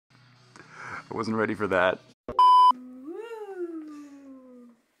I wasn't ready for that.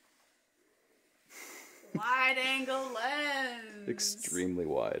 Wide angle lens. Extremely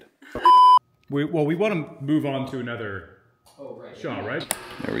wide. We want to move on to another shot, right?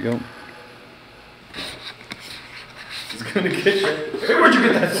 There we go. It's gonna get you. Hey, where'd you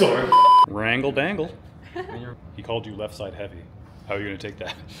get that sword? Wrangle dangle. He called you left side heavy. How are you gonna take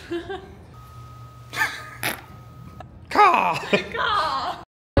that? Caw! Caw!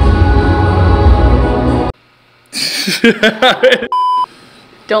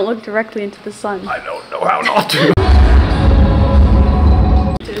 Don't look directly into the sun. I don't know how not to.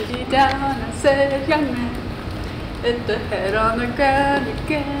 Stood you down, I said, young man, hit the head on the ground, you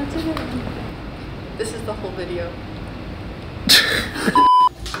can't do it. This is the whole video.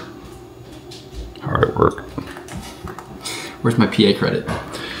 Hard at work. Where's my PA credit?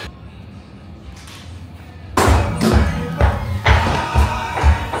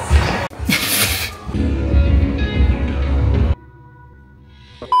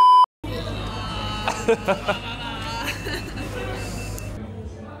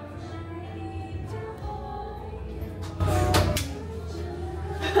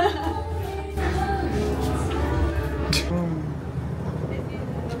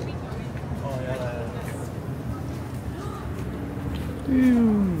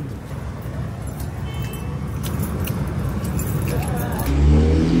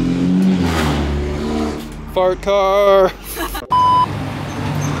 Fart car!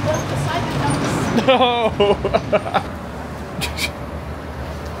 No!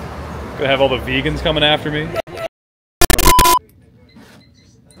 Gonna have all the vegans coming after me.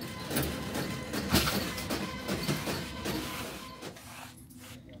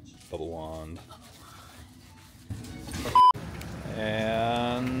 Double wand.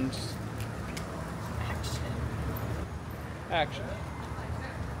 And... action. Action.